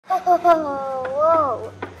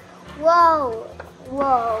Whoa, whoa,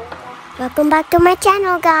 whoa. Welcome back to my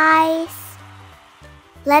channel, guys.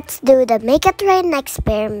 Let's do the Make It Rain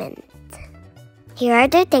experiment. Here are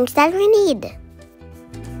the things that we need.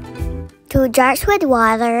 2 jars with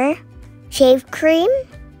water, shave cream,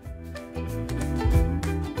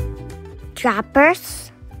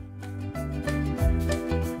 droppers,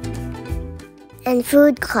 and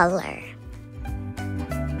food color.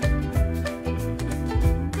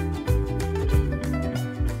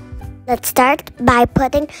 Let's start by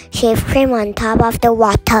putting shave cream on top of the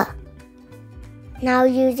water. Now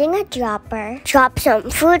using a dropper, drop some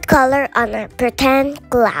food color on a pretend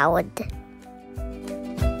cloud.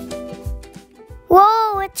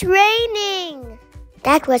 Whoa, it's raining!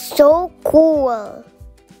 That was so cool!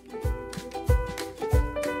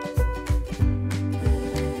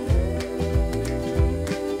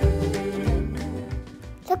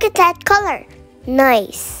 Look at that color!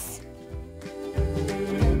 Nice!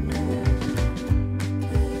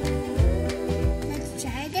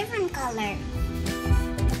 Color.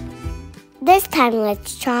 This time,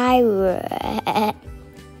 let's try red.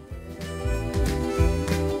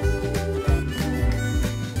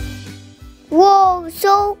 Whoa,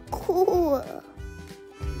 so cool!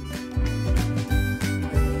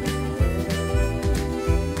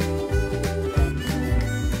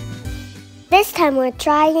 This time, we're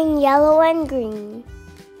trying yellow and green.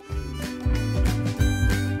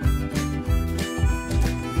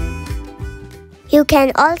 You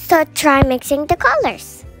can also try mixing the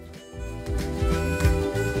colors.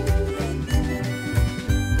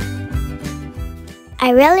 I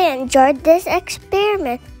really enjoyed this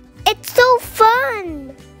experiment. It's so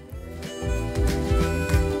fun!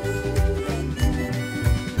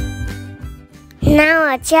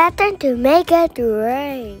 Now it's your turn to make it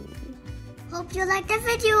rain. Hope you liked the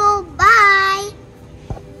video. Bye!